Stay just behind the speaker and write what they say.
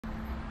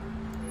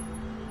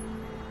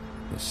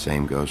The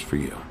same goes for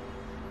you.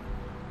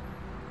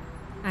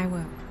 I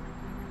will.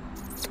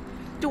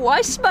 Do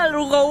I smell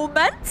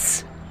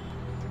romance?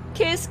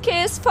 Kiss,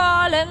 kiss,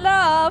 fall in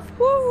love.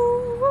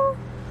 Woo!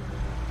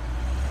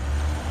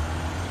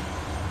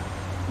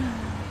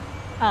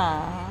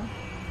 Ah.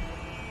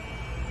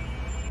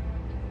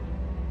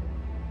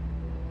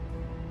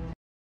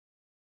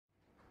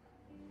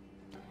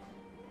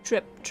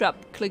 Trip, trap,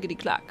 clickety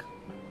clack.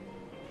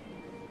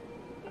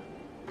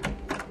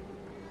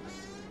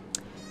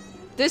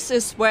 This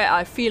is where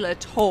I feel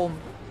at home.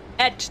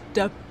 At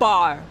the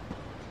bar.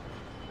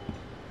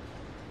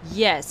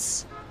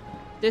 Yes.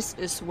 This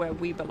is where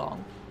we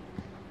belong.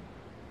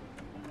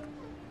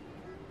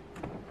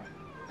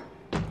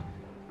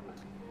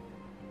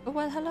 Oh,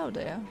 well, hello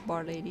there,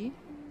 bar lady.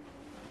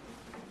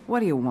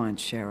 What do you want,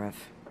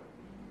 Sheriff?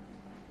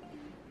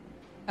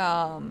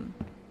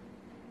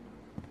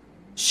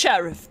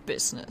 Sheriff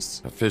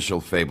business. Official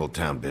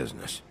Fabletown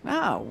business.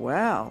 Oh,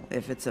 well,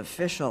 if it's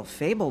official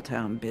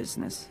Fabletown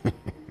business.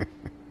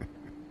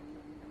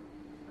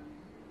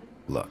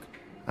 Look,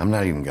 I'm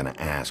not even gonna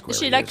ask where Is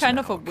she he like is kind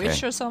now, of a okay?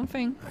 witch or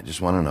something? I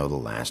just want to know the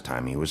last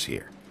time he was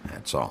here.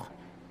 That's all.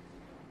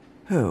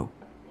 Who?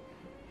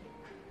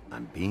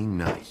 I'm being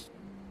nice,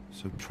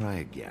 so try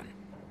again.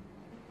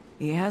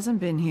 He hasn't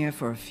been here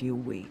for a few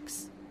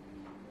weeks.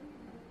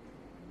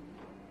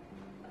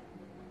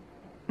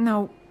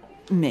 No,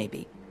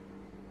 maybe.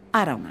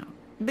 I don't know.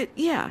 But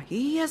yeah,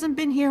 he hasn't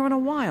been here in a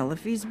while,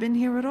 if he's been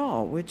here at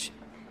all, which...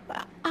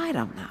 I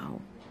don't know.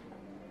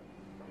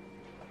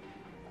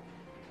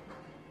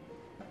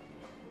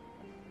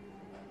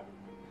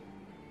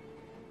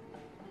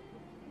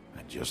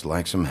 I'd just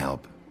like some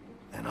help,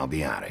 and I'll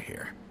be out of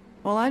here.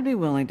 Well, I'd be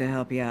willing to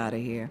help you out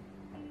of here.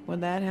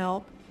 Would that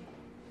help?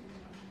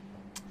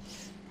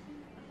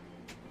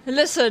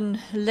 Listen,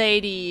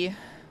 lady.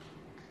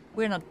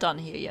 We're not done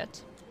here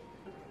yet.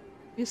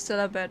 He's still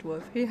a bad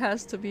wolf. He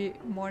has to be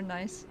more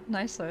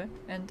nicer,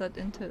 and that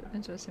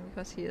interesting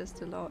because he is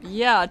the law.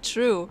 Yeah,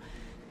 true.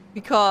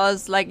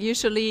 Because like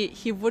usually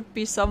he would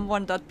be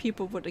someone that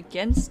people would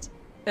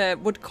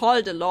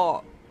call the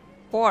law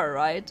for,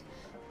 right?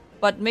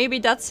 But maybe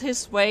that's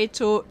his way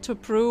to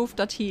prove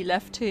that he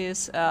left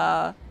his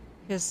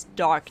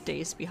dark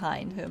days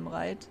behind him,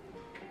 right?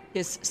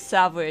 His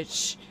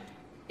savage,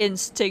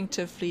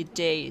 instinctively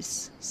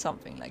days,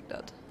 something like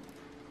that.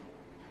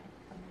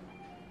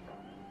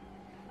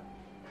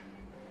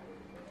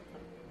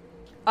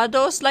 Are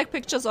those like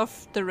pictures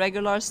of the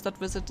regulars that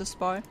visit this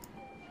bar?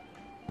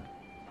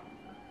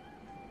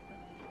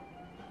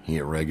 He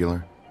a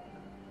regular?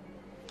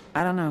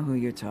 I don't know who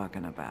you're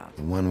talking about.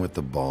 The one with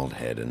the bald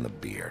head and the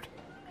beard.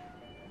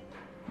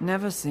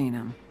 Never seen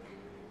him.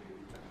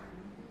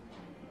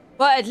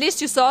 Well, at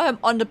least you saw him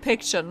on the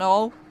picture,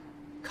 no?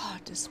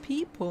 God, these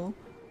people.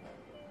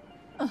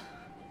 Ugh.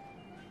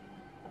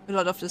 A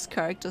lot of these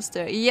characters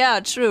there. Yeah,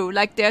 true.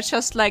 Like, they're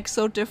just like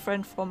so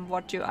different from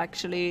what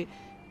the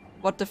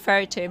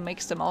fairy tale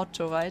makes them out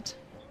to, right?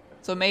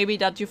 So maybe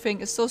that you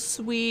think is so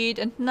sweet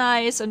and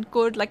nice and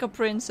good like a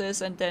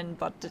princess, and then,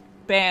 but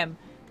bam,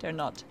 they're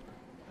not.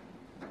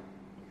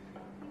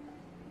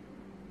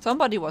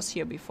 Somebody was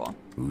here before.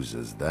 Whose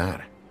is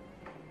that?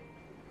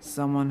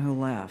 Someone who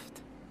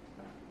left.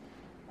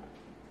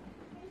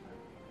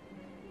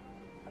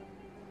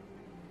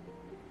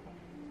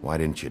 Why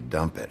didn't you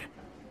dump it?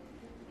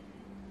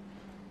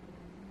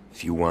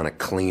 If you want a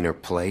cleaner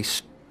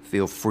place,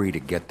 feel free to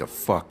get the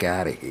fuck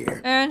out of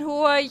here. And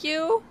who are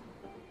you?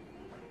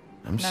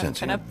 I'm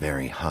sensing a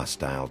very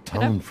hostile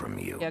tone from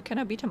you. Yeah, can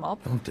I beat him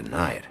up? Don't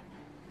deny it.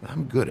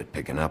 I'm good at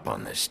picking up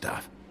on this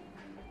stuff.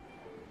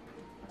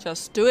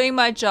 Just doing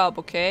my job,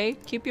 okay?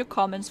 Keep your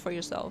comments for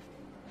yourself.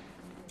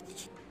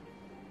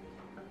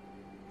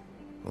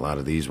 A lot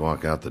of these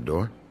walk out the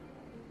door?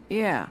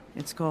 Yeah,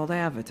 it's called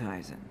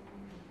advertising.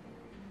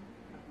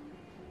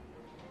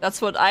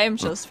 That's what I am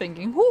just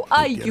thinking. Who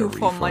are Get a you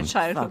from my refund.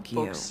 childhood Fuck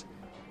books?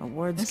 you. The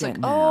word's It's like,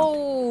 getting out.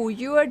 oh,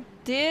 you're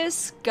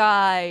this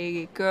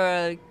guy,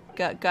 girl,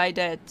 guy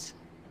that,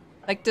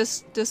 like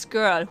this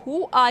girl.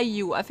 Who are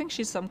you? I think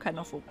she's some kind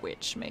of a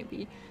witch,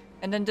 maybe.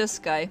 And then this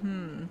guy.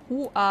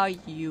 Who are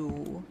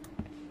you?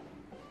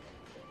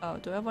 Oh,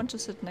 do I want to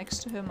sit next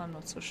to him? I'm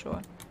not so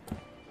sure.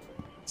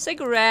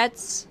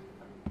 Cigarettes.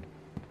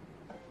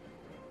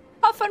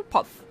 Puff and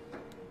puff.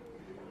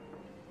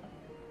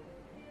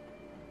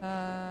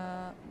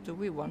 Do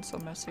we want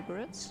some more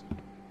cigarettes?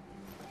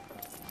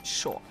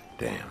 Sure.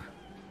 Damn.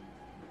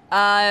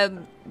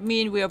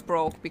 Mean we are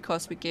broke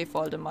because we gave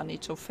all the money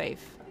to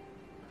Faith.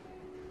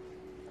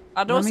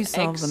 Are those Let me eggs?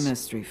 solve the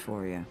mystery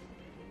for you.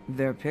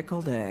 They're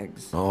pickled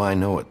eggs. Oh, I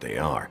know what they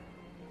are.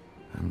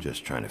 I'm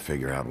just trying to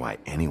figure out why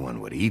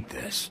anyone would eat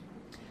this.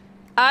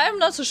 I'm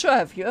not so sure.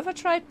 Have you ever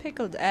tried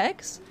pickled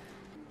eggs?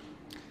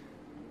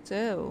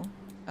 So,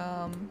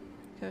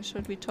 okay,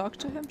 should we talk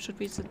to him? Should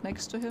we sit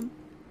next to him?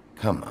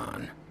 Come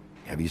on.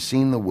 Have you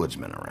seen the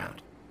woodsman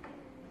around?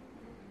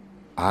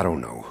 I don't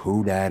know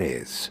who that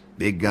is.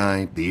 Big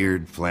guy,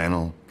 beard,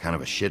 flannel, kind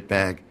of a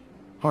shitbag.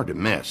 Hard to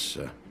miss.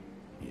 You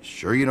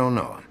sure you don't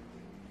know him?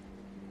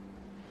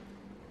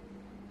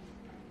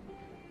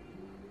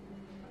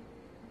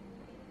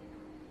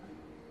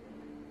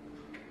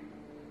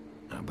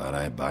 about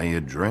I buy you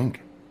a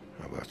drink?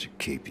 How about you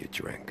keep your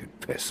drink and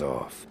piss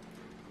off?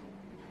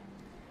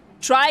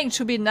 Trying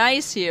to be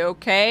nice here,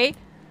 okay?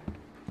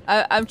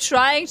 I'm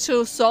trying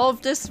to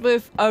solve this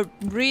with a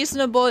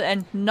reasonable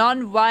and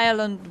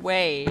non-violent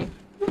way.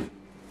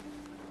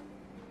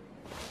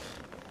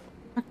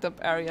 Fucked up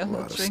area. A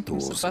lot of Drinking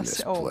stools in this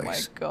Sebastian. Oh my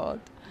place. god.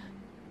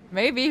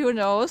 Maybe, who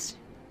knows?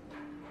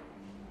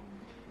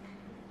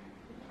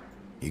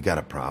 You got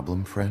a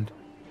problem, friend?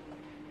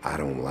 I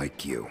don't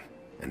like you.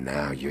 And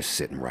now you're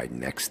sitting right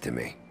next to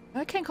me.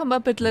 I can come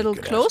up a little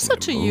could ask closer me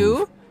to to move.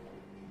 you.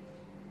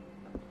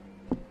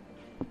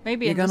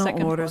 Maybe You're in the gonna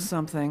second order one.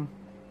 something?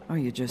 Or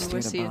you just We will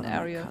here to see an bother my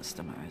area.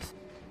 customers?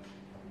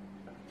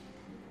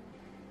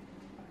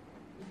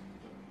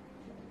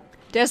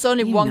 There's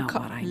only You one know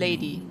what I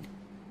lady. mean.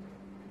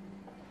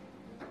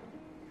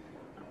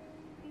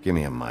 Give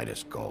me a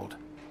Midas gold.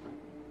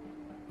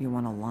 You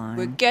want a lime?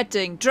 We're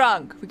getting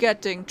drunk. We're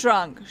getting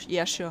drunk.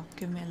 Yeah, sure.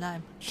 Give me a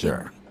lime.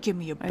 Sure. Give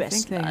me your I best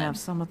think they lime. have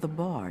some at the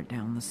bar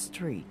down the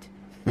street.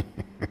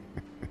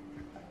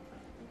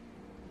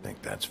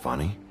 Think that's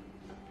funny?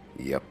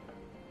 Yep.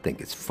 Think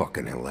it's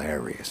fucking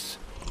hilarious.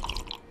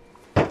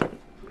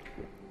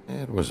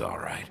 It was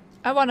alright.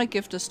 I want to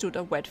give this dude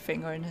a wet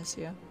finger in his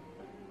ear.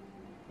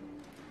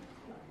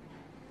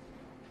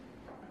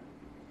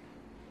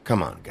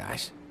 Come on,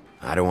 guys.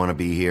 I don't want to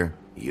be here.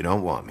 You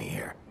don't want me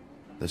here.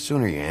 The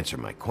sooner you answer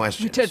my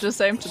questions, We did the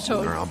same to the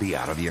Toad. sooner I'll be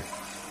out of here.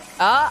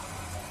 Ah!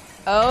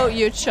 Oh,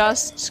 you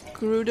just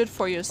screwed it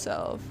for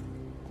yourself.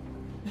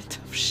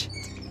 Dumb shit.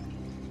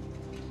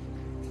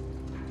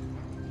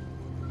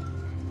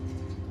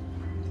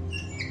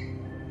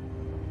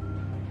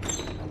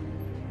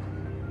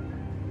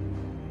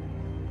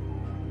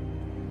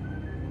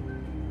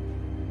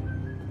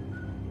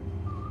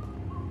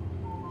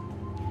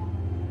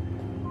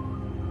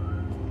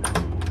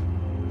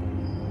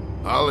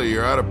 Ollie,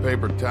 you're out of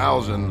paper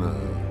towels and,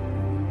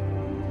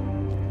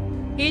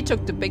 He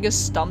took the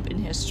biggest stump in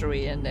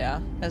history in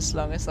there, as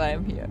long as I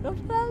am here.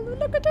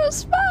 Look at her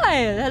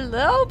smile!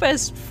 Hello,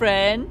 best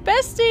friend!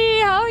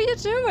 Bestie, how are you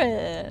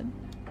doing?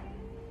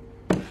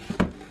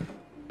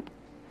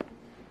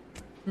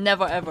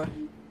 Never ever.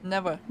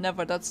 Never,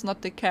 never. That's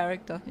not the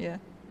character, yeah.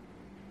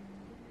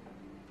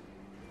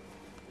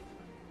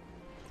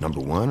 Number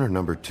 1 or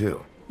number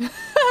 2?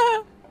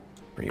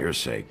 For your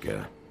sake,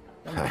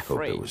 I hope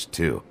three. it was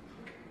 2.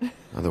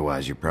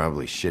 Otherwise, you're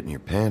probably shitting your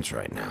pants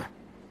right now.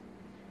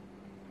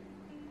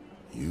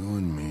 you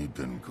and me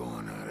been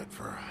going at it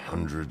for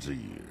hundreds of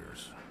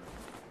years.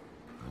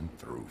 I'm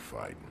through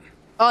fighting.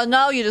 Oh,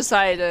 now you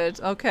decided.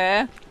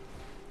 Okay.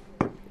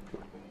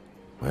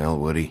 Well,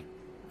 Woody,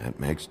 that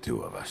makes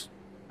 2 of us.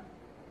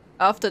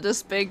 After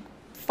this big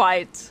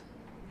fight.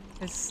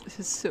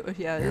 His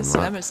You're his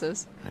in luck.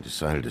 nemesis. I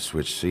decided to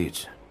switch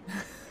seats.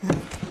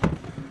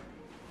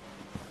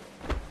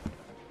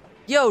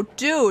 Yo,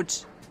 dude!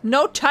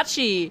 No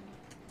touchy!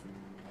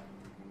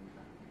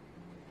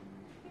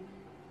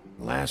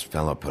 Last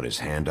fella put his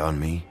hand on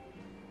me.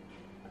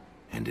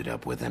 Ended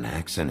up with an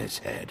axe in his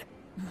head.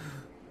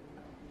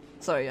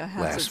 Sorry, I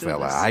had Last to do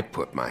fella this. I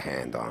put my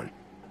hand on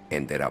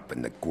ended up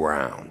in the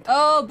ground.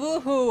 Oh,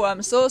 boo-hoo,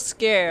 I'm so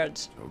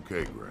scared.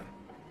 Okay, Gren.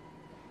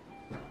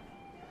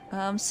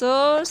 I'm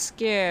so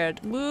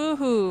scared.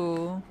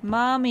 Woohoo.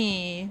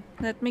 Mommy.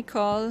 Let me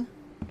call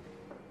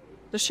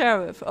the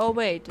sheriff. Oh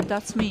wait,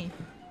 that's me.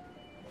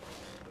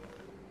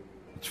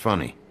 It's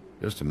funny.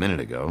 Just a minute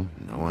ago,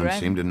 no one Gren.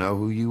 seemed to know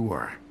who you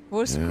were.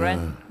 Who's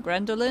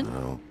Gwendolyn?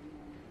 Well,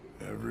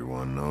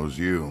 everyone knows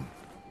you.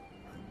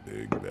 The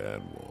big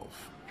bad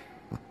wolf.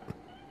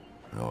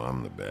 Now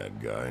I'm the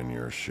bad guy and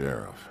you're a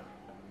sheriff.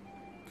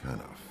 Kind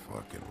of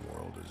fucking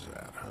world is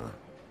that, huh?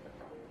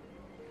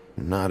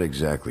 Not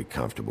exactly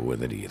comfortable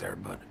with it either,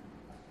 but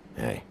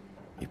hey,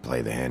 you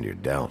play the hand you're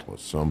dealt. Well,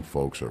 some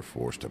folks are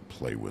forced to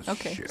play with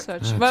Okay, shit.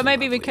 search. That's Well, a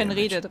maybe we lovely can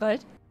read image. it,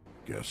 right?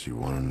 Guess you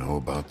want to know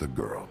about the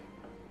girl.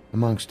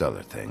 Amongst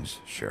other things,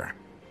 sure.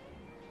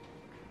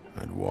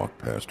 I'd walked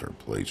past her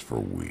place for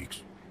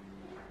weeks.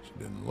 She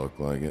didn't look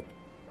like it,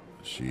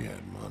 but she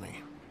had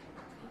money.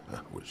 I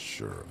was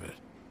sure of it.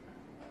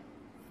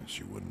 And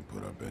she wouldn't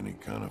put up any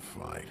kind of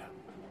fight.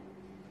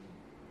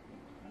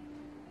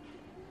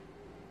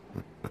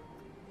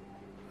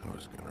 I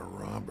was gonna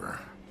rob her.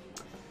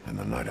 And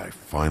the night I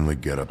finally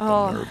get up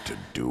the nerve to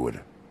do it,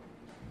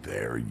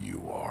 there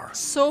you are.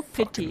 So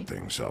Fucking pity.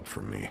 things up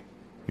for me.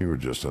 You were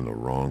just in the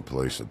wrong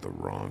place at the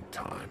wrong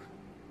time.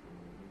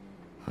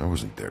 I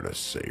wasn't there to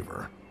save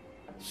her.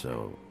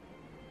 So,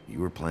 you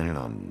were planning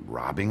on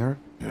robbing her?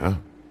 Yeah?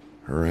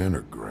 Her and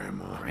her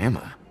grandma.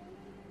 Grandma?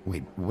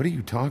 Wait, what are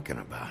you talking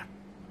about?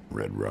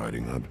 Red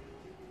Riding Hood.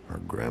 Her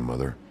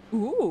grandmother.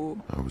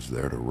 Ooh. I was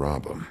there to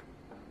rob him.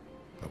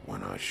 But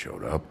when I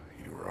showed up,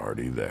 you were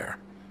already there.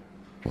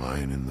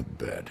 Lying in the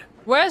bed.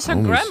 Where's her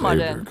grandma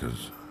then?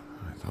 Because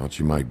I thought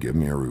she might give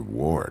me a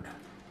reward.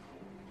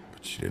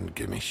 But she didn't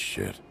give me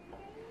shit.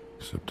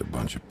 Except a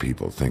bunch of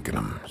people thinking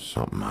I'm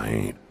something I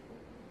ain't.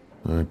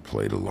 I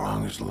played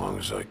along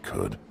as I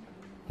could.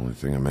 Only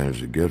thing I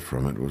managed to get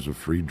from it was a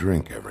free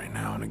drink every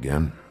now and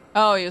again.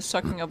 Oh, he was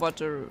talking about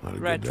the Not a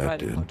good Red that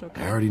Riding did. Hood. I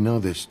Okay. already know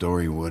this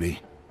story, Woody.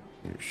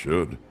 You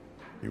should.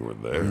 You were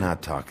there. I'm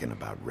not talking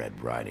about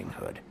Red Riding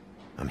Hood.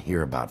 I'm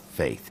here about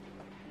Faith.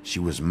 She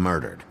was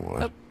murdered.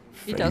 What? Oh,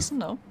 he Faith? doesn't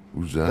know.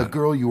 Who's The that?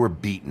 girl you were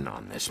beaten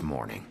on this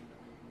morning.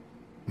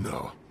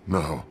 No.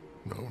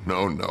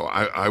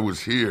 I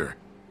was here.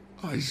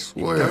 I It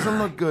swear. doesn't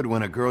look good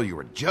when a girl you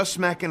were just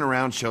smacking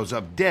around shows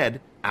up dead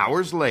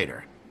hours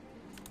later.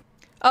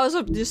 Oh,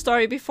 so the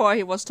story before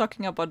he was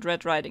talking about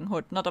Red Riding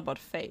Hood, not about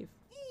Faith.